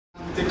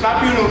The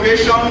clapping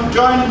ovation.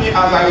 Join me as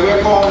I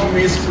welcome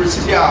Miss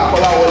Priscilla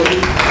Kolawole.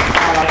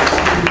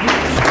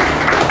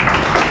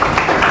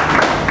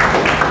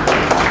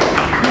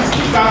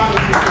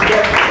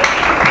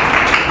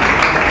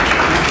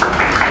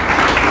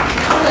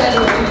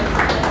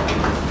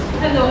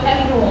 Hello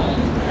everyone.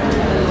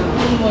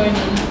 Good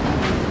morning.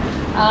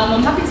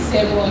 I'm happy to see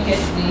everyone here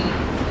today.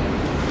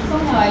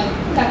 Somehow I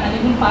think I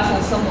can even pass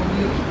as some of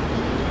you.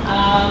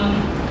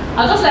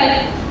 I'll just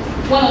like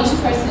one or two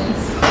persons.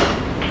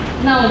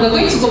 Now we're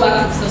going to go back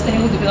to the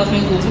Sustainable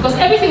Development Goals because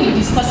everything we're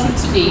discussing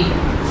today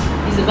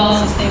is about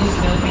Sustainable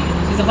Development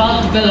Goals. It's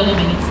about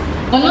development.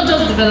 But not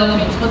just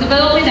development, but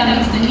development that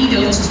meets the need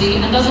of today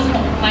and doesn't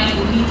compromise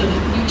the needs of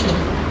the future.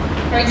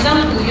 For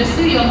example, you're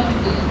still young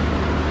people,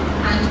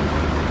 and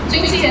 20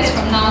 years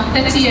from now,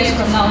 30 years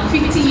from now,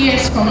 50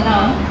 years from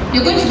now,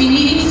 you're going to be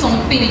needing some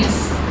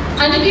things.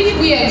 And if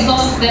we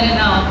exhaust them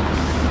now,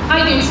 how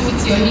are you going to meet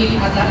your need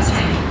at that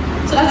time?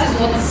 So that is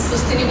what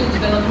sustainable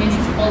development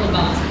is all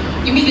about.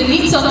 You meet the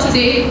needs of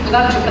today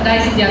without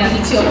jeopardizing the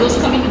ability of those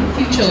coming in the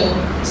future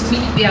to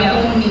meet their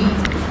own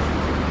needs.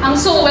 And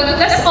so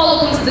let's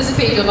all open to this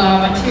page of our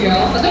material.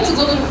 We're going to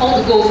go through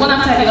all the goals, one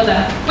after the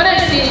other. When I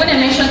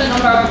mention the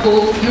number of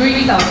goals, you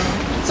read it out.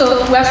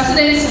 So we're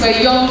students,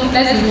 we're young,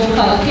 let's be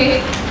vocal,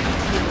 okay?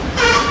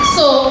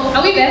 So,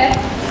 are we there?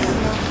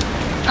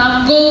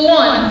 Goal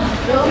 1.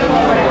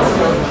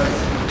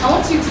 I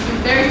want you to be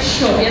very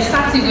sure. We are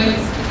starting when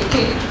it's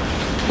okay.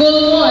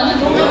 Goal 1.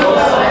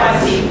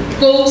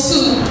 Goal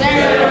 2.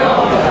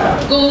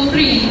 Goal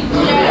 3.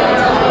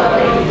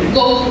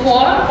 Goal 4.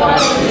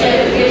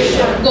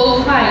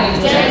 Goal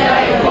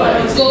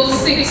 5. Goal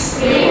 6.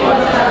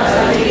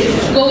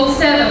 Goal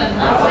 7.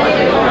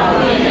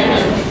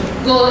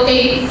 Goal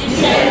 8.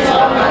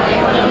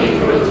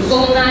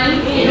 Goal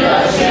 9.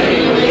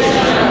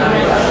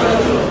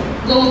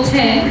 Goal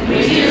 10.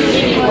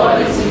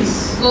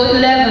 Goal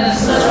 11.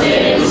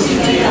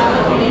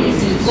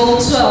 Goal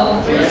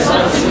 12.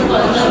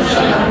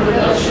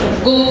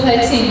 Goal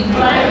 13.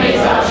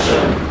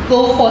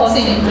 Goal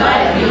 14.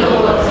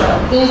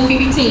 Goal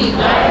 15.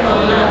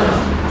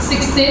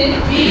 16.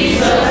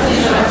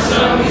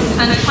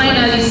 And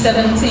finally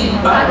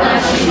 17.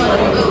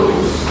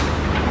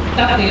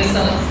 Clap for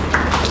yourself.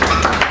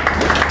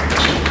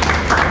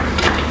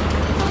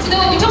 Today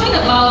we'll be talking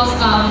about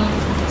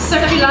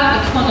circular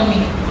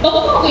economy. But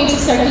before going to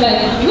circular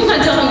economy, who can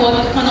tell me what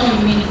economy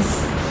means?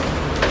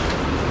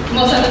 You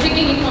must have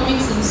taken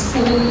economics in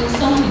school,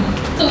 something.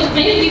 So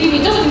can you give me,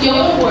 just in your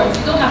own words,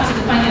 you don't have to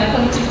define it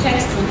according to the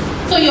textbook.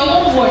 So in your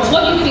own words,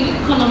 what do you think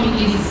economy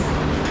is?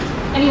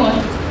 Anyone?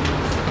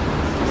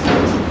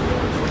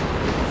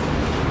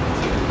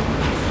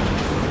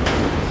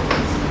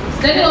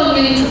 Is anyone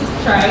willing to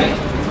try?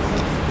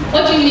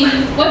 What do you mean?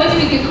 What do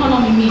you think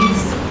economy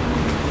means?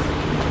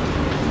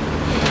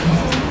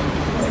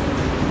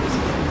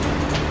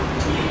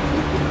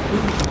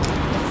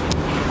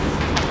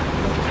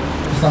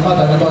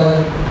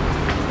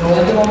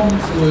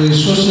 Economics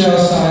is social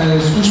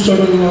science which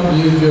study human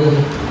behavior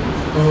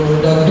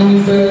that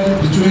differ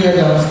between head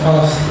and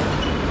past.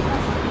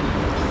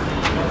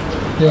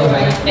 Yeah.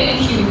 Right,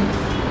 thank you.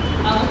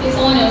 Okay,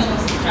 someone else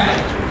wants to try.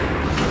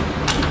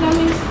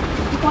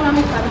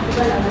 Economics are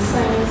developed as a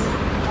science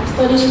that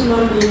studies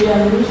human behavior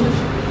and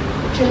relationship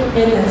between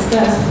head and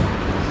stars,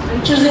 and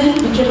choosing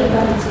between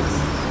alternatives.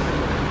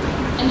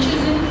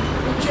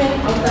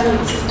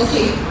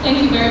 Okay, thank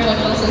you very much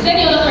also. Is there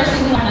any other person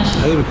who wanna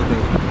share?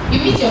 You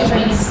meet your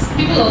friends,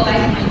 people of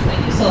like minds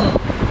like yourself.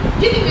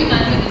 Do you think we can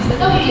do this? They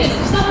tell you yes,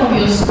 you start from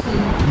your school.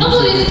 Not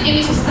only is it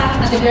aiming to start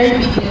at the very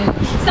beginning,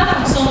 start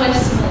from somewhere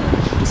small.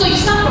 So you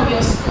start from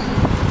your school.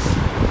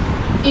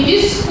 In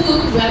this school,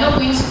 we are not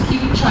going to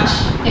keep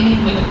trash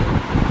anywhere.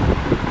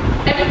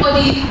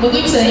 Everybody, we're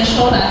going to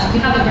ensure that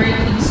we have a very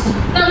clean school.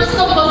 Now, this is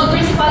not because the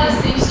principal is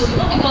saying so,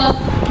 not because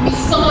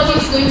somebody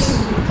is going to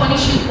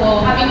punish you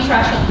for having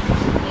trash on.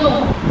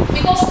 No,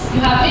 because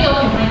you have made up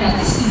your mind that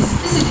this is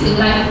a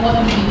life worth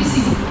living. This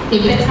is a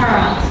better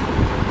route.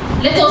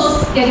 Let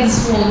us get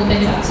this world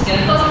better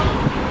together. Because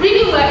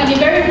really we're in a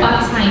very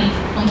bad time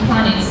on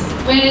planet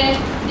where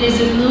there's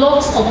a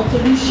lot of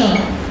pollution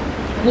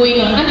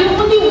going on. And the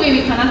only way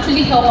we can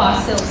actually help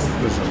ourselves,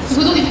 if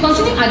we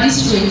continue at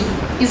this rate,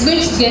 it's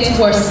going to get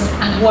worse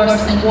and worse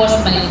and worse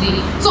by the day.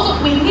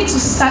 So we need to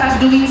start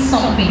doing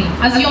something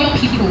as young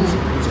people.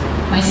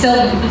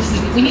 Myself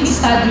inclusive, we need to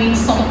start doing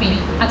something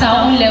at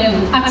our own level,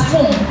 at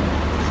home.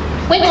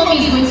 When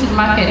mommy is going to the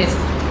market,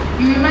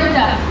 you remind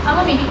her,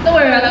 mommy, don't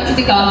worry, we're going to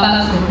take our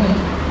bags from home.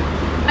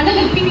 And then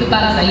you pick the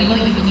bags that you know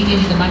you'll be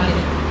needing in the market.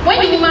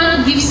 When the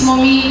woman gives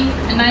mommy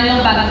a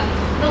nylon bag,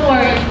 don't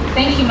worry,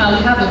 thank you, ma,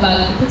 we have a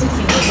bag, put it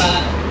in the bag.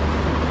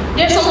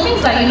 There are some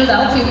things that you know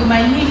that, okay, we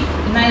might need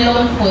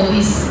nylon for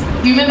this.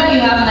 You remember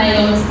you have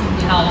nylons in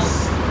the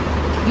house.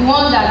 The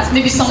one that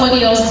maybe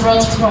somebody else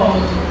brought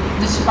from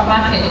the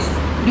supermarket.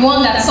 The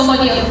one that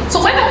somebody else. So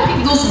why not pick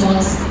those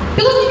ones?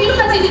 Because if you look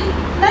at it,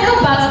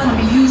 nylon bags can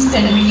be used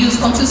and reused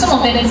until some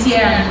of them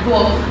tear and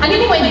go up. And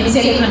even when they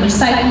tear, you can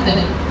recycle them.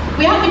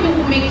 We have people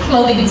who make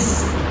clothing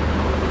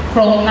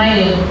from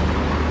nylon.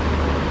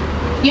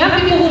 You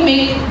have people who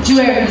make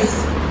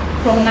jewelries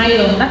from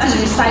nylon, that is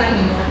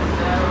recycling.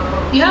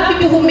 You have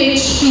people who make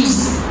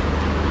shoes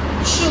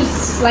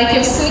like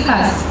your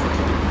sneakers,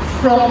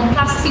 from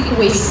plastic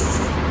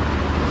waste.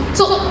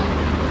 So,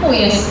 oh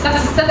yes,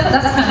 that's kind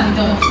of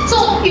done.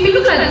 So if you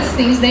look at these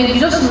things, then you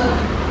just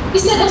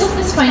instead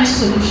let's find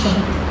solution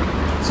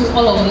to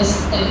all of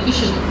this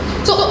issue.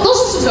 So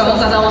those two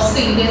girls, as I was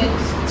saying, they're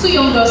two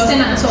young girls,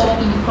 10 and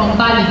 12, from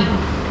Bali,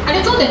 and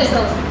they told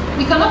themselves,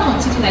 we cannot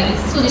continue like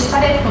this. So they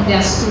started from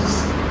their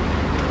schools.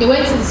 They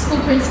went to the school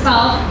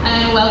principal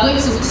and we are going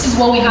to, this is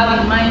what we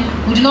have in mind.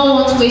 We do not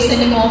want to waste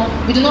anymore.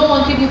 We do not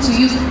want people to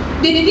use.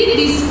 They did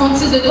this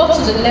until they got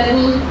to the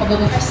level of the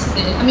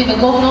president, the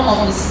governor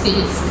of the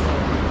states.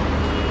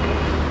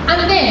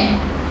 And then,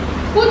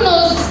 who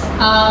knows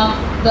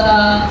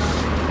the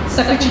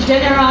Secretary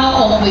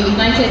General of the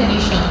United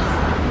Nations?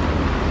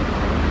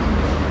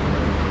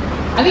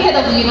 Have you heard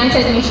of the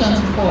United Nations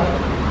before?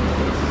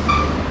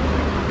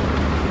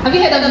 Have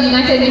you heard of the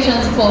United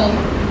Nations before?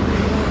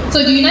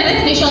 So the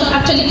United Nations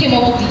actually came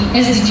up with the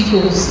SDG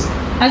goals,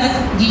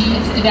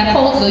 they are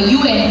called the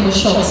UN for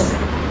short.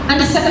 And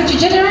the Secretary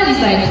General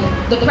is like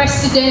the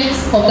president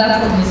of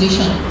that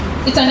organization.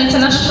 It's an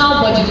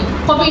international body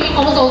covering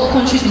almost all the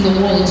countries in the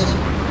world.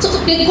 So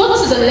they got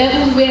to the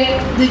level where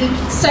the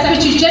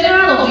Secretary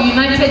General of the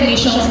United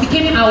Nations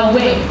became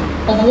aware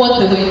of what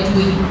they were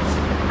doing.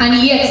 And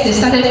yet they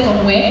started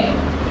from where?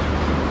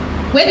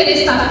 Where did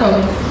they start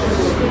from?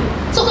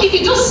 So if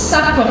you just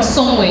start from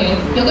somewhere,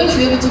 you're going to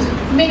be able to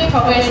make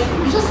progress.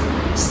 You just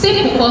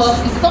stay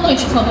focused. It's not going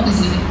to come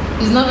easy.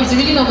 It's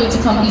really not going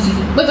to come easy.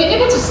 But if you're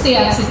able to stay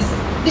at it,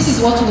 this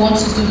is what we want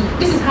to do.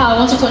 This is how I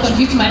want to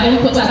contribute to my own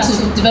quota to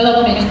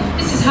development.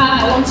 This is how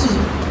I want to,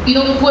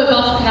 go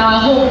about in our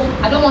home.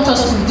 I don't want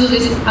us to do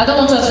this. I don't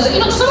want us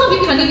to, some of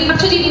you can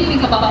actually even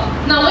think about,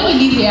 now when you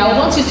live here, I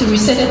want you to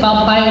research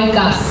about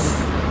biogas.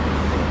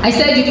 I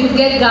said you could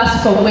get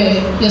gas from where?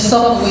 Your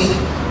subway.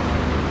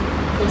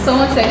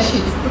 Someone said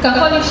shit. We can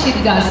call it shit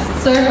gas.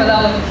 Sorry for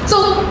that one.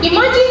 So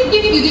imagine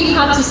if you didn't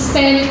have to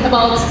spend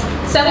about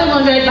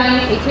 700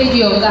 buying a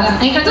kg of gas,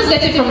 and you can just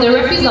get it from the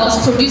refuse that was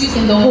produced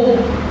in the home.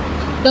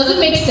 Does it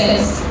make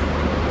sense?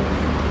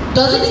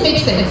 Does it make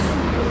sense?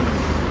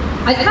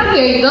 I can't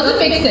hear you. Does it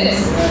make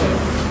sense?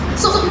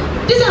 So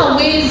these are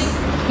ways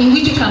in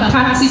which you can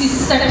practice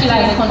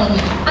circular economy.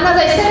 And as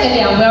I said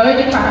earlier, we're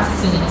already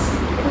practicing it.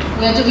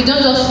 We don't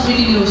just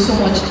really know so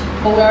much,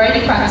 but we're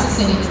already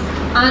practicing it.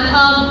 And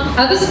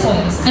at this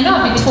point, I know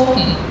I've been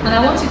talking, and I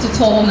want you to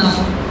talk now.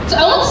 So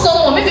I want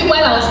someone, maybe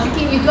while I was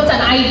speaking, you got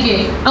an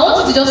idea. I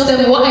want you to just tell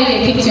me what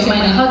idea came to your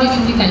mind and how do you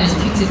think you can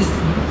execute it?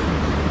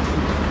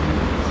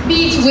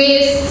 Be it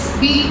waste,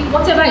 be it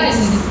whatever it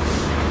is.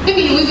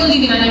 Maybe you even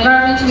live in an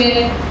environment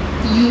where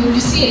you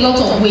see a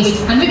lot of waste,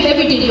 and maybe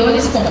every day you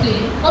always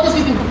complain. All these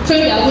people throw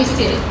their waste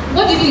here.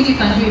 What do you think you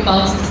can do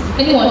about it?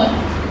 Anyone?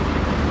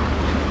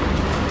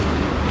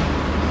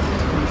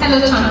 Hello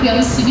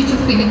champions, you need to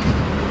think.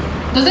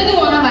 Does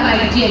anyone have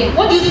an idea?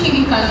 What do you think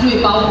you can do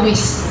about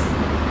waste?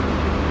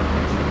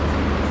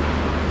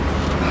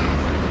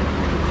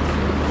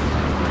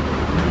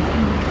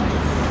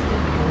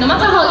 No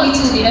matter how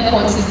little the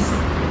effort is.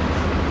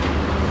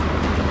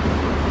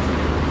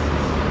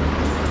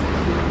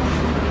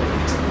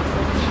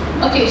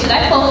 Okay, should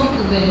I call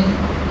people then?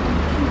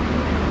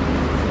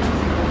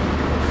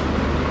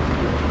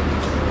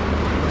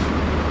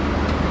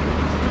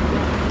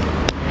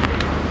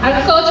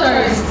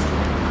 Agriculturist.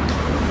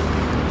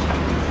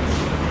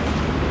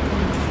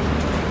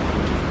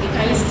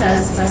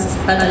 As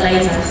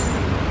fertilizers.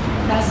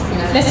 That's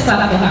good. Let's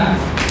clap for her.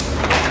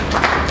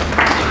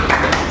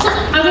 So,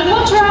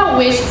 agricultural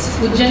waste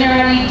would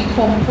generally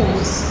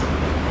decompose,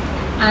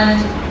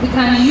 and we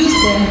can use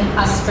them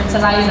as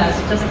fertilizers.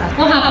 Just as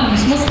what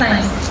happens most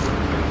times,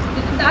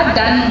 that's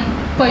done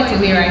quite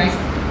away, right?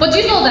 But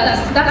do you know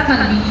that that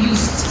can be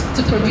used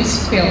to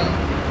produce fuel?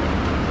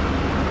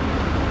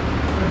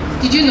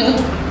 Did you know?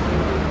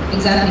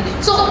 Exactly.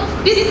 So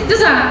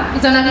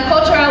it's an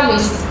agricultural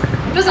waste.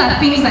 Those are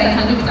things that you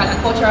can do with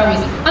agricultural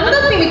waste.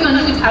 Another thing we can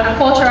do with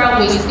agricultural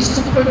waste is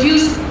to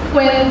produce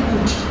fuel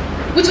wood,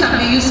 which can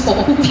be used for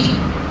cooking.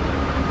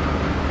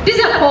 These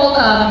are called,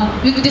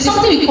 there's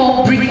something we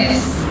call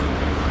briquettes.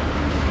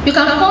 You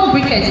can form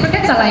briquettes.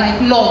 Briquettes are like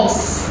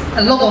logs,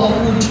 a log of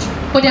wood,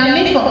 but they are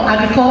made from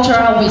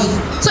agricultural waste.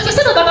 So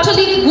instead of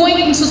actually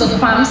going into the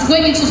farms,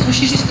 going into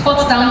bushes to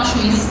cut down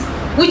trees,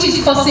 which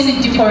is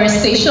causing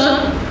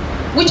deforestation,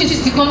 which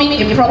is becoming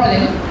a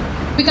problem,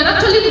 we can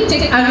actually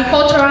take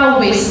agricultural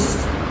waste.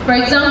 For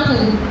example,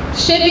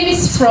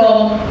 shavings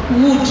from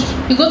wood.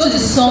 You go to the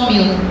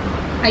sawmill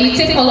and you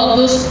take all of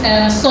those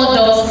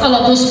sawdust, all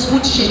of those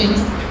wood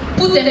shavings,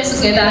 put them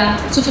together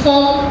to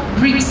form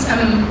bricks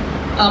and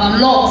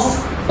logs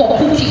for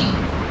cooking.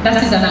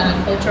 That is an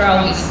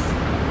agricultural waste.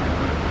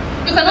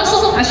 You can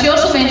also, as she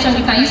also mentioned,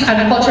 you can use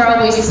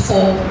agricultural waste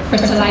for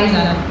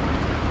fertilizer.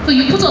 So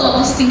you put all of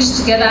those things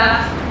together.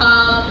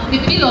 The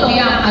peel of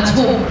yam at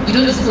home, you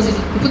don't dispose it,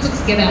 you put it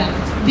together.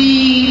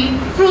 The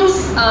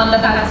fruits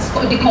that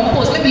are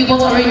decomposed, maybe you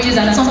bought oranges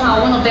and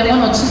somehow one or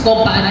two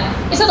got bad.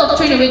 Instead of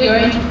throwing away the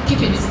orange,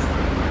 keep it.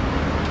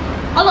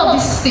 All of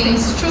these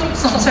things, through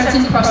some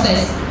certain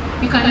process,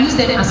 you can use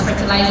them as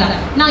fertilizer.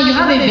 Now you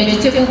have a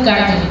vegetable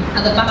garden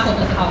at the back of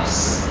the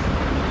house.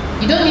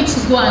 You don't need to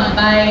go and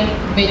buy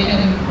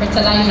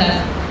fertilizers.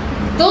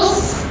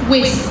 Those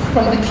waste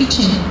from the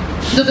kitchen,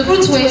 the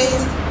fruit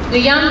waste, the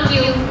yam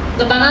peel,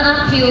 the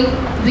banana peel,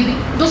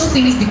 those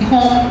things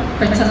become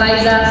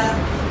fertilizers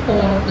for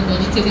the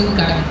vegetable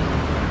garden.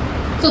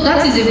 So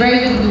that is a very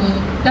good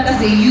one. That is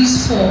a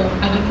use for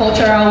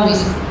agricultural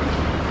waste.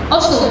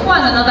 Also, what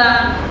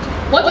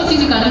do you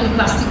think you can do with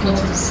plastic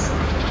bottles?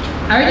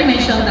 I already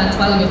mentioned that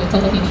while we were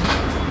talking.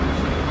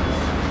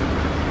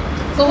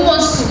 So who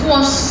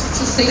wants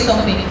to say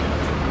something?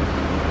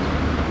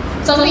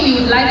 Something you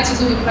would like to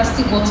do with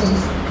plastic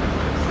bottles?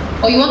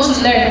 Or you want to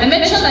learn? I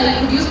mentioned that you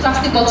could use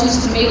plastic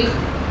bottles to make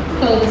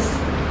clothes.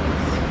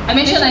 I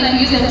mentioned that you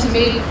could use them to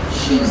make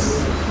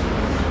shoes.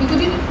 You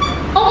could use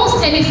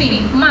almost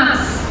anything,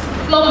 mats,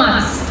 floor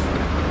mats.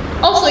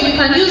 Also, you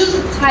can use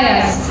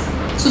tires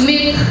to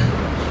make,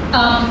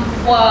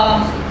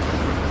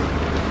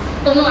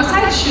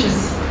 aside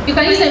shoes, you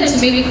can use them to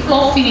make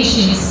floor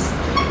finishings.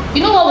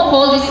 You know what we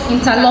call these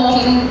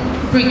interlocking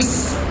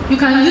bricks? You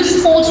can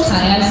use old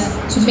tires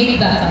to make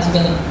that as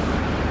well.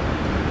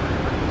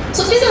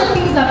 So these are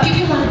things that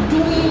people are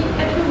doing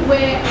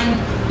everywhere, and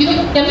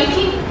they're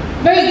making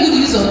very good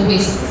use of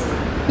waste.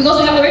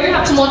 Because we already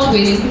have too much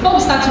waste. Before we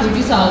start to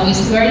reduce our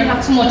waste, we already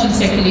have too much in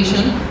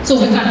circulation, so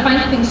we can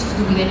find things to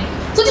do with it.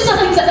 So these are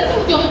things that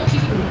even young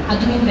people are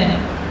doing them.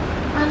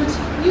 And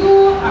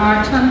you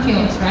are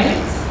champions, right?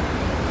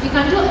 You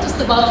can do just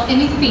about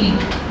anything,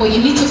 but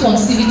you need to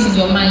conceive it in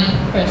your mind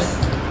first.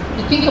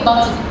 You think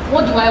about it.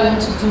 What do I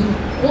want to do?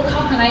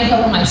 How can I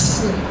help my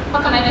school?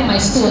 How can I put my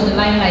school on the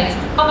limelight?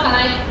 How can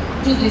I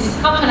do this?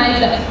 How can I do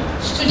that?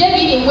 Should there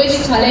be a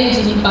waste challenge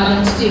in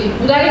Ibadan today?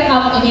 Would I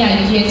have any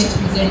idea to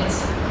present?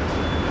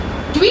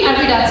 Do we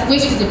agree that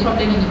waste is a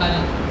problem in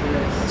Ibadan?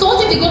 So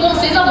what if the government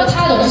says, oh, we're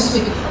tired of this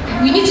way?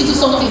 We need to do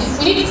something.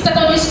 We need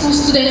secondary school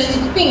students to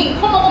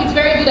come up with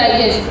very good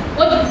ideas.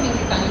 What do you think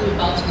you can do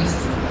about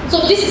waste?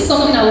 So this is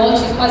something I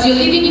want you, as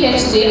you're living here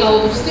today, I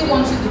would still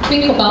want you to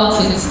think about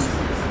it.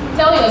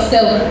 Tell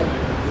yourself,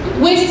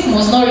 waste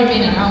must not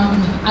remain around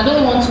me. I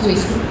don't want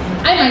waste.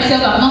 I myself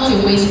am not a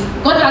waste.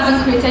 God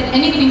hasn't created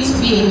anything to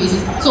be a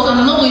waste. So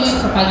I'm not going to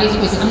propagate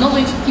waste. I'm not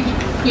going to keep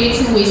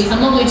creating waste.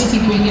 I'm not going to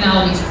keep bringing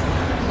out waste.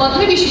 But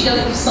maybe you should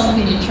just give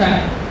something a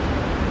try.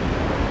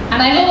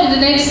 And I hope in the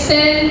next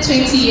 10,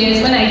 20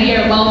 years, when I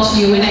hear about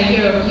you, when I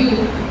hear of you,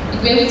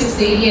 you'll be able to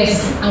say,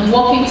 yes, I'm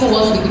working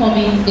towards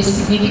becoming a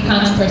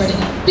significant person.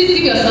 Please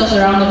give yourselves a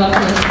round of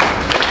applause.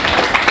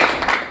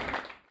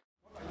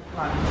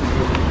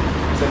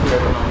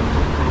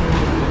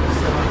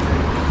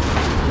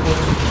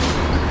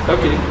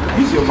 Okay,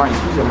 use your mind,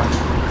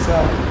 So,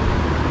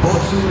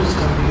 bottles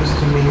can be used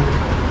to make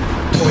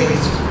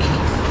toys for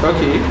kids.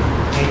 Okay.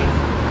 And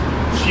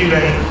if you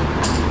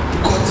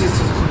cut it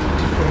into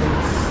different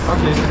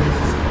sizes,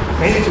 I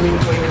need to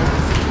make toy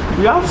cars.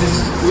 We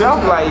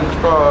have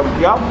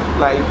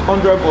like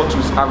 100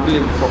 bottles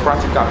available for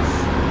practicals.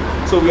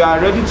 So we are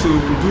ready to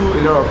do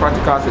a lot of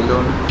practicals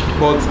alone,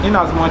 but in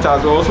as much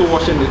as we're also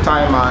watching the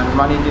time and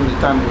managing the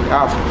time we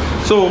have.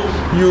 So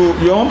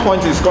your own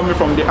point is coming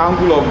from the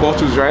angle of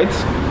bottles, right?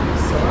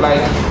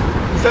 Like,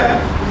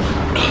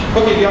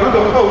 okay, the other,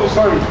 oh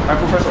sorry, my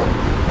professor.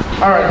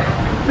 All right,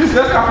 please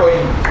let's clap for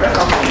him.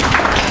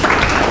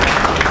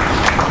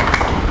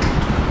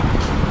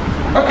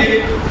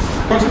 Okay,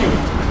 continue.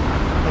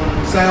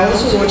 So I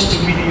also watched the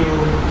video,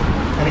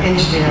 an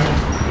engineer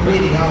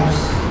made a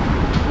house.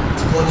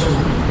 Bottle.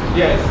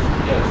 Yes.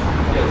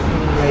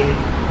 Like,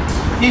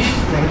 if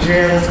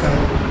Nigerians can,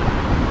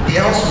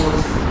 the house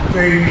was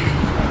very big.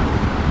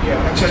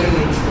 Yeah. Actually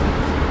makes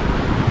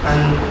sense.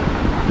 And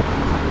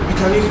you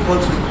can use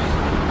bottles.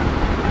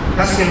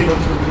 That same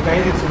bottle, you can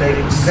use it to like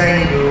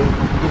design your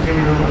living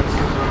room.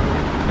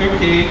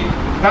 Okay.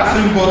 That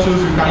same bottles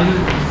we can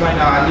use to design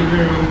our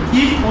living room,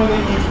 if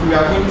only if we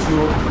are going to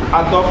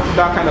adopt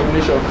that kind of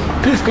nature.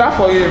 Please clap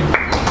for him.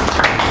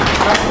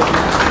 Clap for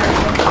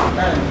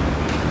him.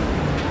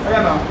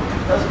 Yeah, no.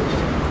 That's good.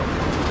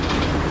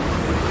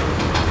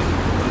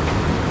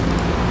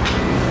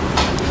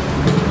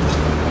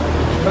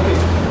 Okay.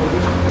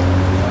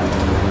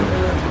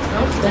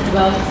 That's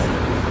about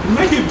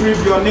Make it brief,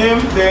 your name,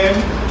 then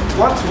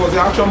what was the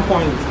action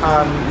point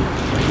and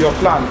your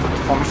plan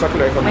on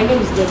circular economy? My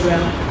name is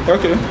Deborah.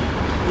 Okay.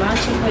 My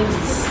action point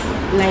is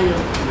line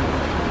up.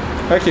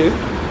 Okay.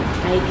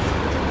 Like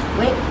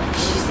when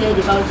she said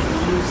about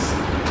reuse,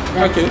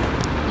 that Okay.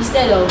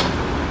 instead of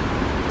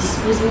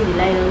disposing the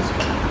nylons,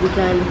 we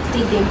can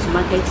take them to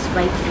market to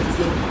buy things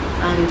again,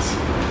 and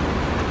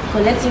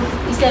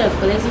instead of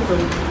collecting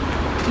from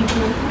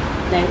people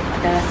like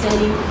that are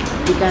selling,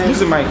 we can Use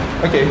the mic.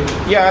 Okay.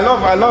 Yeah, I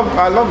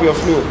love your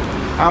flow.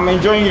 I'm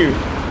enjoying you.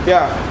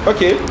 Yeah,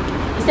 okay.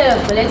 Instead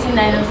of collecting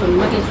nylon from the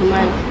market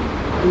woman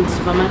in the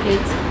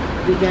supermarket,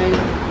 we can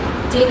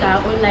take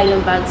our own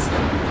nylon bags.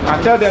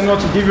 And tell them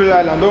not to give you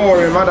nylon. Don't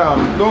worry,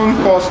 madam. Don't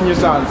cause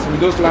nuisance with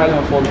those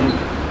nylon for me.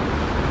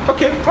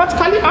 Okay,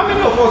 practically, how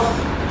many of us?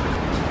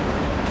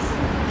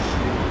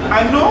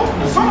 I know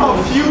some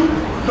of you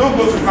don't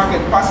go to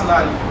market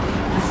personally.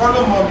 You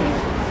follow mommy.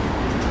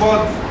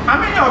 But how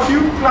many of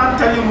you plan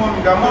telling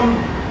mommy that mommy,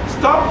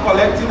 stop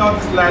collecting all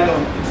this nylon?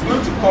 It's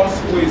going to cause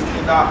waste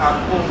in our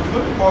at home. It's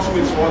going to cause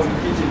waste for us in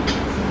the kitchen.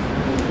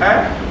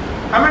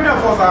 How many of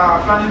us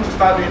are planning to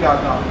start doing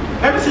that now?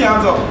 Let me see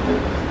hands up.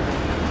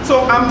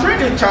 So I'm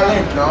throwing a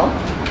challenge now.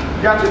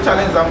 There are two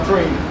challenges I'm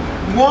throwing.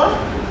 One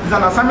is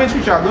an assignment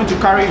which you are going to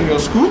carry in your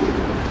school.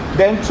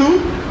 Then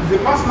two is a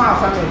personal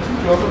assignment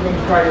which you're also going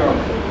to carry on.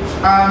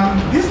 And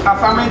these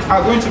assignments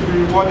are going to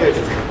be rewarded.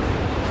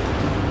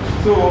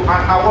 So,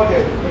 and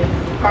awarded in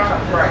cash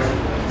and prize.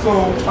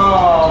 So,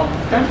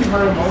 thank you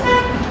very much.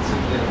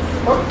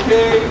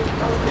 Okay.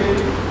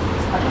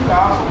 I think I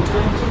have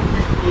something to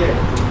give here.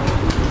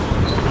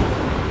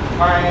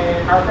 My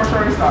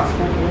agriculturist has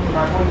spoken,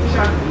 my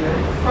politician is here.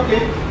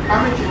 Okay,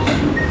 I'll make it.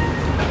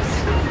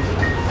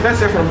 Let's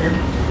hear from you.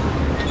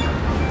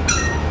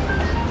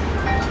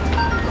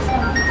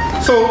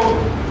 So,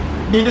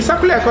 in the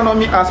circular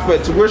economy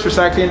aspect, waste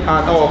recycling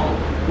and all,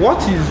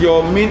 what is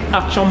your main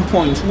action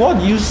point? What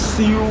do you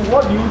see?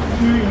 What do you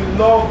feel in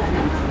love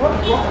with? What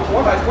do you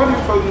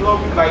feel in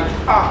love with? Like,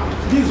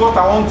 this is what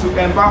I want to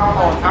embark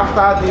on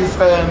after this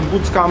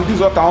boot camp. This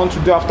is what I want to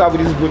do after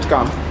this boot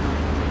camp.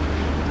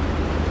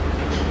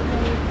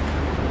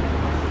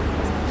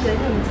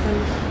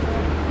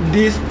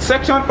 This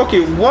section,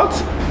 okay, what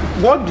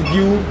did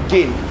you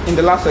gain in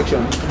the last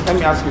section? Let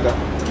me ask you that.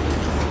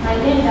 I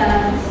gained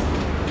that.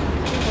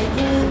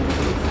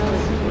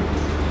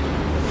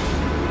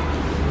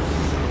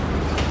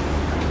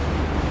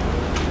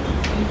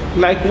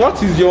 Like,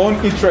 what is your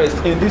own interest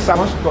in this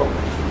salmon stock?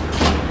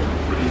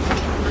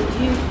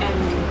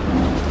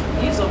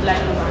 Use of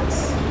nylon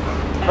bags.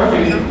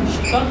 Okay.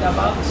 She talked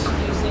about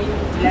using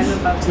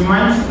nylon bags. You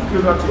mind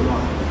closer to your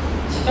mouth?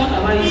 She talked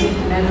about using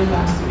the nylon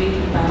bags to make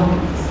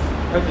interlocks.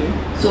 Okay.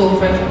 So,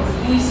 for example,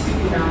 these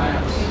people that are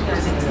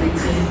next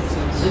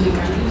so they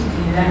can use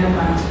the nylon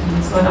bags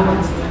with other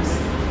materials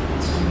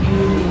to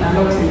build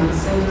interlocks and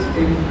sell to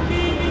them.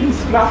 Please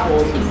clap for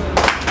us.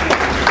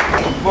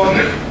 But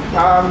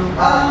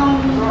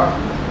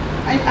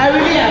I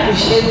really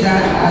appreciate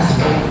that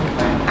aspect.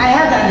 I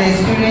had an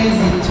experience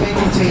in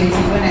 2020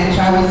 when I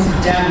traveled to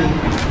Germany.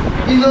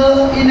 You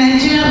know, in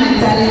Nigerian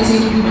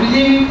mentality, you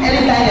believe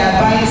anytime you are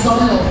buying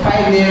something of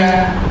 5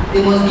 naira,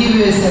 they must give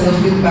you a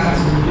cellophane bag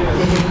to.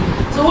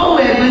 So when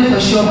we were going for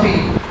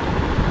shopping,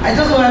 I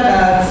just wanted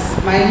that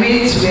my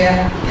mates were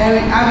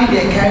having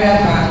their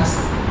carrier bags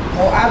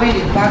or having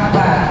a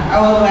backpack.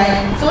 I was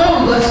like, so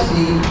when we got to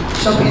the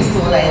shopping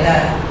store like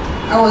that,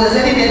 I was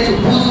expecting them to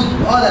put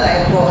all that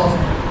I bought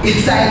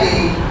inside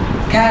the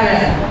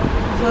carrier.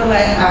 So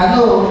like,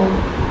 no.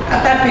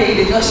 After paying,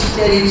 they just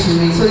shifted it to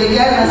me. So the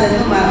guy said,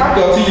 no man. Pack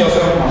your thing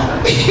yourself now.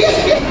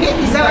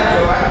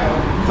 Inside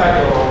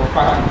your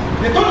package.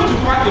 They told you to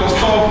pack your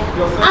stuff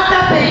yourself.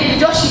 After paying, they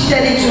just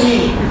shifted it to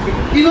me.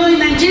 You know, in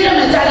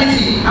Nigerian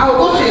mentality, I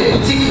will go to a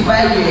boutique to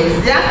buy wares.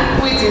 They have to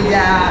put it in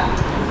their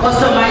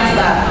customized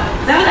bag.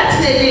 Now that's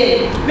the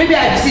day. Maybe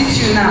I visit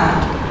you now.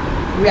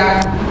 We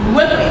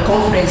went for a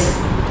conference.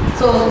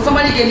 So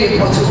somebody gave me a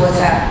bottle of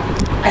water.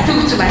 I took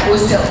it to my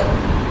hostel.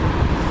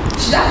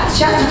 She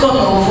has to call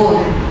me on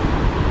phone.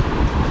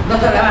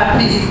 Dr. Lama,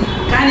 please,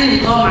 can you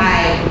return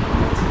my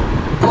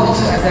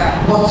bottle as a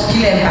bottle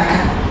killer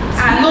back?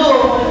 I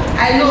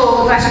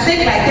know, if I should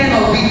take like 10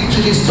 of it to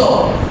the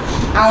store,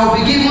 I will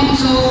be given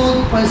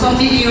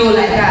something euro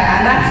like that,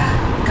 and that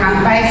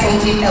can buy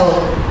something else.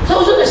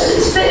 So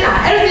she said,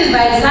 everything is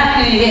by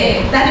recycling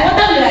here. That the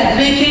water we are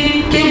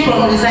drinking came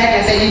from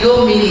recycling. I said, you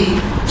don't mean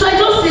it. So I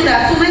just say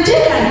that so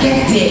Nigeria can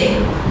get there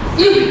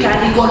if we can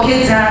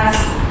inculcate that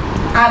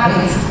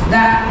habit.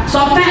 That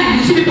sometimes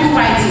you see people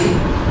fighting.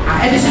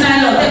 Everything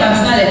I love, they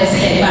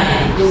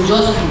will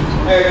just leave.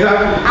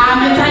 Exactly. Our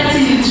mentality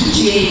needs to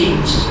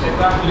change.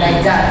 Exactly.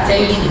 Like that.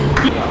 Thank you.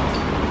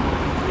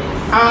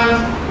 And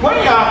when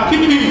you are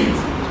keeping it,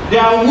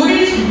 there are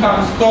ways you can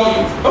store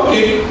it.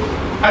 Okay.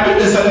 I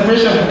did the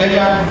celebration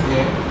earlier this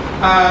year,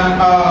 and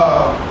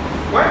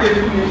when they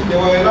finished,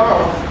 there were a lot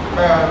of,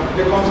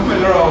 they consumed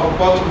a lot of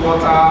bottled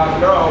water, a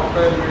lot of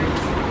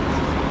drinks.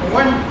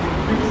 When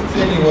people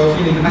said they were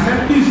feeling, I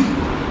said, please,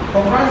 for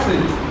Christ's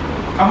sake,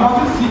 I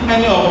mustn't see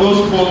any of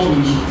those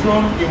bottles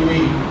thrown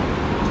away.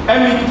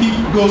 Let me keep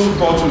those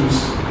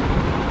bottles.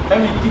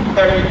 Let me keep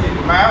everything.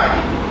 My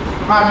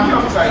big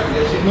officer is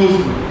there, she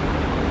knows me.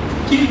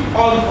 Keep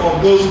all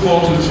of those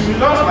bottles. She will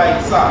just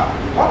like, sir,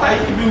 what are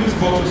you keeping these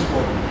bottles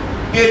for?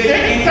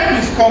 A time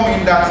is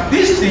coming that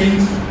these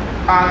things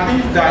are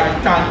things that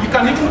you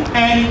can even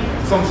earn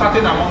some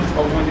certain amount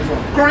of money from.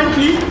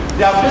 Currently,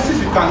 there are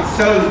places you can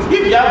sell it.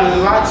 If you have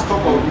a large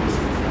stock of it,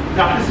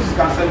 there are places you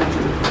can sell it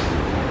to.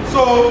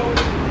 So,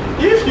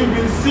 if you've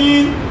been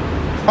seeing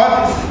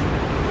all this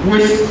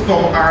waste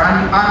stuff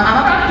around. And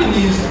another thing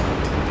is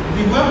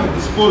the way we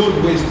dispose of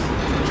waste.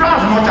 Try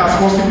as much as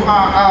possible.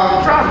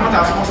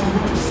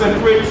 To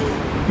separate.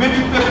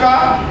 Maybe paper,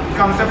 you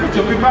can separate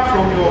your paper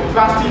from your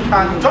plastic,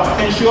 and just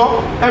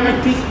ensure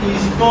everything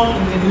is done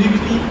in a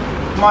neatly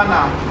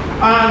manner.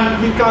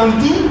 And we can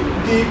do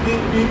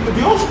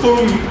the whole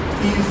story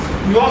is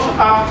we also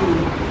have to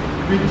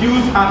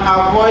reduce and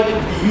avoid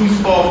the use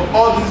of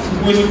all these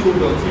waste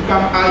products. You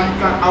can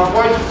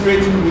avoid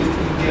creating waste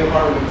in the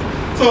environment.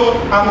 So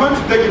I'm going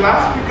to take the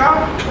last speaker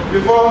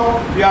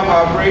before we have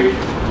our break.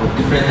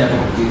 Different type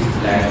of waste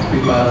like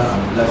paper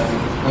and plastic.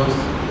 Because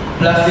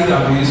plastic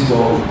can be used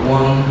for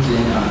one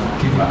thing and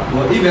paper.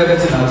 But if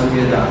everything are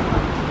together,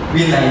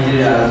 we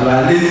Nigerians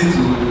are lazy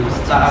to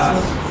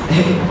start.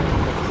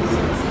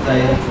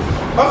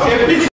 Okay, please.